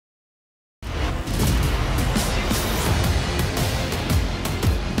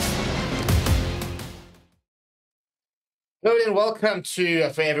Hello and welcome to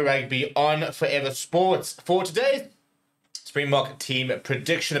Forever Rugby on Forever Sports. For today's Springbok team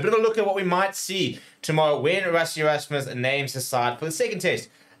prediction, a bit of a look at what we might see tomorrow when RASSIE ERASMUS names his side for the second test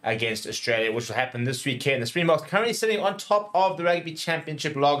against Australia, which will happen this weekend. The Springboks currently sitting on top of the Rugby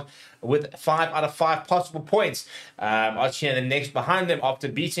Championship log with 5 out of 5 possible points. Argentina the next behind them after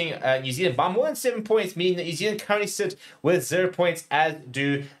beating New Zealand by more than 7 points, meaning that New Zealand currently sit with 0 points, as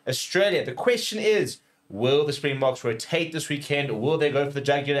do Australia. The question is, will the Springboks rotate this weekend? Will they go for the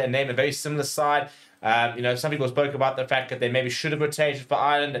jugular and name a very similar side? Some people spoke about the fact that they maybe should have rotated for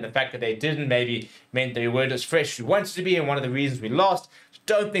Ireland, and the fact that they didn't maybe meant they weren't as fresh as we wanted to be, and one of the reasons we lost.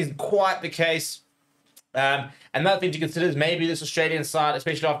 Don't think it's quite the case. Another thing to consider is maybe this Australian side,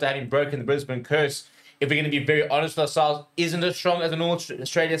 especially after having broken the Brisbane curse, if we're going to be very honest with ourselves, isn't as strong as the North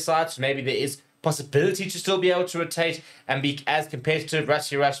Australia side, so maybe there is possibility to still be able to rotate and be as competitive.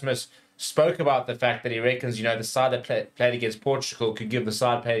 RASSIE ERASMUS spoke about the fact that he reckons, the side that played against Portugal could give the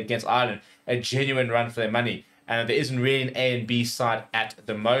side played against Ireland a genuine run for their money. And there isn't really an A and B side at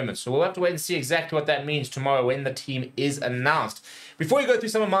the moment. So we'll have to wait and see exactly what that means tomorrow when the team is announced. Before we go through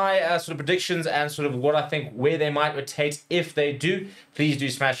some of my sort of predictions and sort of what I think where they might rotate if they do, please do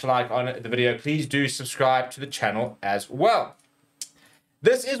smash a like on the video. Please do subscribe to the channel as well.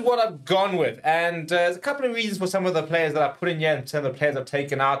 This is what I've gone with. And there's a couple of reasons for some of the players that I put in here and some of the players I've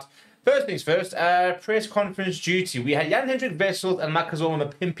taken out. First things first, press conference duty. We had Jan-Hendrik Wessels and Makazole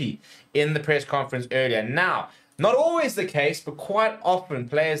Mapimpi in the press conference earlier. Now, not always the case, but quite often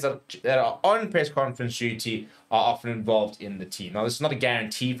players that are on press conference duty are often involved in the team. Now, this is not a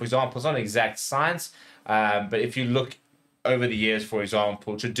guarantee, for example. It's not an exact science, but if you look over the years, for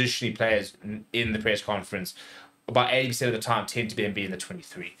example, traditionally players in the press conference, about 80% of the time tend to be in the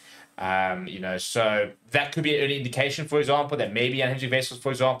 23. So that could be an early indication, for example, that maybe Jan-Hendrik Wessels,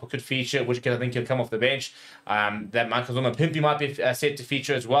 for example, could feature, which I think he'll come off the bench. That Makazole Mapimpi might be set to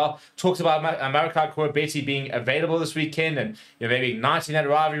feature as well. Talks about Marika Korobeti being available this weekend and maybe igniting that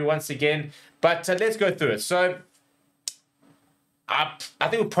rivalry once again. But let's go through it. So I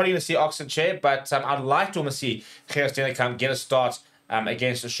think we're probably going to see Oxenchair, but I'd like to almost see Gerard Steenekamp get a start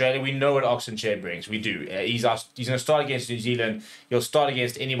against Australia. We know what Oxenchair brings. We do. He's going to start against New Zealand. He'll start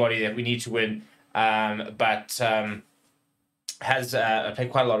against anybody that we need to win. But has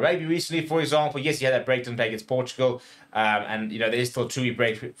played quite a lot of rugby recently, for example. Yes, he had that break to play against Portugal. And, there is still a 2-week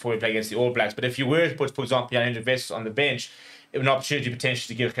break before we play against the All Blacks. But if you were to put, for example, Jan-Hendrik Wessels on the bench, it would be an opportunity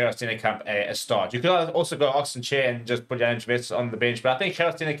potentially to give Gerard Steenekamp a start. You could also go Oxenchair and just put Jan-Hendrik Wessels on the bench. But I think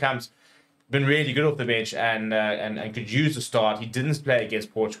Gerard Steenekamp's been really good off the bench and could use the start. He didn't play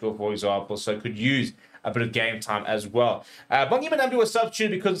against Portugal, for example, so could use a bit of game time as well. Bongi Mbonambi was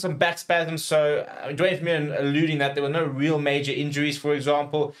substituted because of some back spasms, so Dwayne Vermeulen alluding that there were no real major injuries, for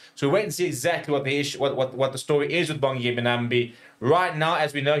example. So we wait and see exactly what the issue, what the story is with Bongi Mbonambi. Right now,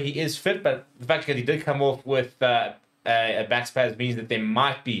 as we know, he is fit, but the fact that he did come off with a back spasm means that there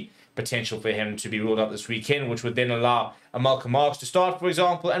might be potential for him to be ruled out this weekend, which would then allow a Malcolm Marx to start, for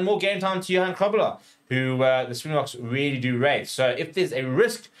example, and more game time to Johan Krobler, who the Springboks really do rate. So if there's a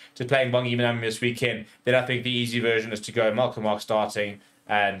risk to playing Bongi Mbonambi this weekend, then I think the easy version is to go Malcolm Marx starting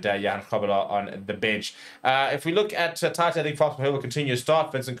and Johan Krobler on the bench. If we look at Taita, I think Foster Hill will continue to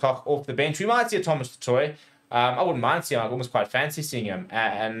start. Vincent Koch off the bench. We might see a Thomas Toy. I wouldn't mind seeing him. I'd almost quite fancy seeing him.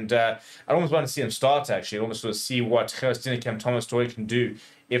 And I'd almost want to see him start, actually. I'd almost sort of see what Gerard Steenekamp, Thomas Toy can do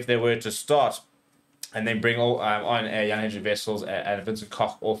if they were to start, and then bring on Jan-Hendrik Wessels and Vincent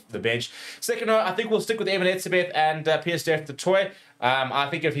Koch off the bench. Second row, I think we'll stick with Evan Etzebeth and Peter Steph the Toy. I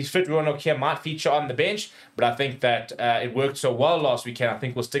think if he's fit, Rowan O'Keefe might feature on the bench, but I think that it worked so well last weekend. I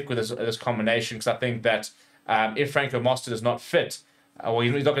think we'll stick with this combination, because I think that if Franco Mostert is not fit,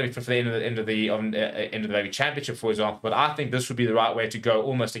 he's not going to be fit for the end of the Rugby Championship, for example. But I think this would be the right way to go,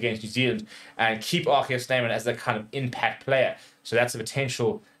 almost against New Zealand, and keep Archie Snyman as a kind of impact player. So that's a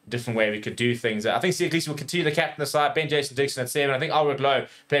potential different way we could do things. I think Siya Kolisi will continue to captain the side. Ben Jason Dixon at 7. I think Ulrich Lowe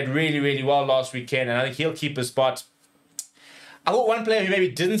played really, really well last weekend, and I think he'll keep his spot. I thought one player who maybe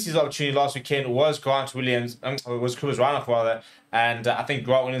didn't see his opportunity last weekend was Grant Williams, was Kobus Reinach rather, and I think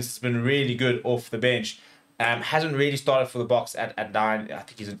Grant Williams has been really good off the bench. Hasn't really started for the Boks at 9. I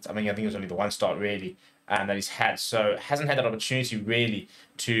think it was only the one start really that he's had, so hasn't had that opportunity really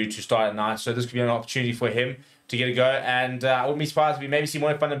to start at 9. So this could be an opportunity for him to get a go, and I wouldn't be surprised if we maybe see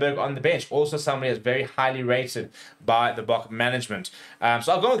Moy van den Berg on the bench. Also somebody that's very highly rated by the Bok management. So I've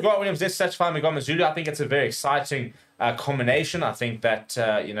gone with Grant Williams, this Satchify Magoma. I think it's a very exciting combination. I think that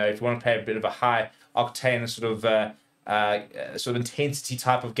if you want to play a bit of a high octane sort of intensity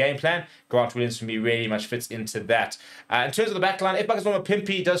type of game plan, Grant Williams for me really much fits into that. In terms of the back line, if Makazole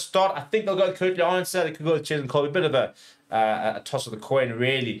Mapimpi does start, I think they'll go with Kurt Arnser. They could go with Cheslin Colby. A bit of a a toss of the coin,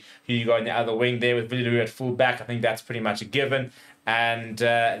 really, who you got in the other wing there with Villarreal at full-back. I think that's pretty much a given. And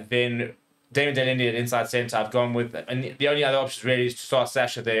then Damien Delaney at inside centre, I've gone with, and the only other option really is to start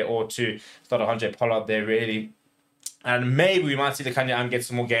Sasha there or to start Andre Pollard there, really. And maybe we might see the Kanye get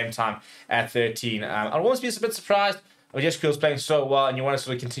some more game time at 13. I'd almost be a bit surprised. Majesco's playing so well, and you want to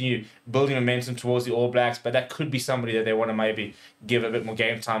sort of continue building momentum towards the All Blacks, but that could be somebody that they want to maybe give a bit more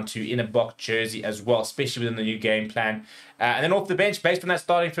game time to in a Bok jersey as well, especially within the new game plan. And then off the bench, based on that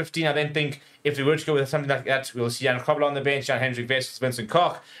starting 15, I then think if we were to go with something like that, we'll see Jan Krobler on the bench, Jan Hendrik Wessels, Vincent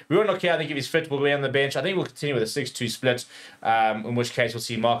Koch. Ruan Nokia, I think if he's fit, will be on the bench. I think we'll continue with a 6-2 split, in which case we'll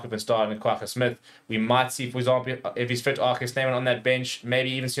see Mark Van Staden and Kwagga Smith. We might see, for example, if he's fit, Arceus Neyman on that bench, maybe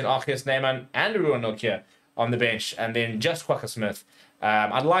even see an Arceus Neyman and a Ruan Nokia on the bench, and then just Kwagga Smith.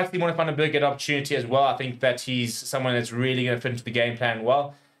 I'd likely want to find a bigger opportunity as well. I think that he's someone that's really going to fit into the game plan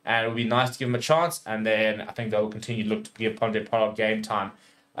well, and it would be nice to give him a chance. And then I think they'll continue to look to give Andre Pollard game time,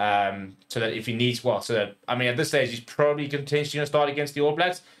 so that if he needs, I mean, at this stage, he's probably potentially going to start against the All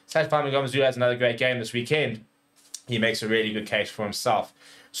Blacks. Sajifami Gomezulu has another great game this weekend. He makes a really good case for himself.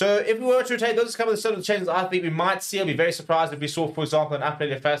 So if we were to rotate, those are some of the sort of changes I think we might see. I'd be very surprised if we saw, for example, an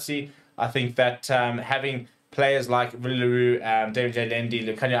upgrade of RASSIE. I think that having players like Villarreal, David J. Lendy,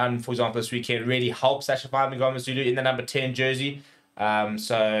 Lekanya, for example, this weekend really helps Sajifami Gomezulu in the number 10 jersey.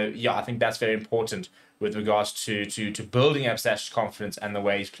 So yeah, I think that's very important with regards to building up Sash's confidence and the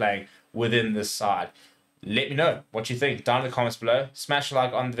way he's playing within this side. Let me know what you think down in the comments below. Smash a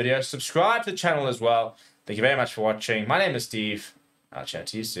like on the video. Subscribe to the channel as well. Thank you very much for watching. My name is Steve. I'll chat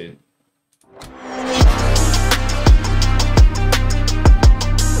to you soon.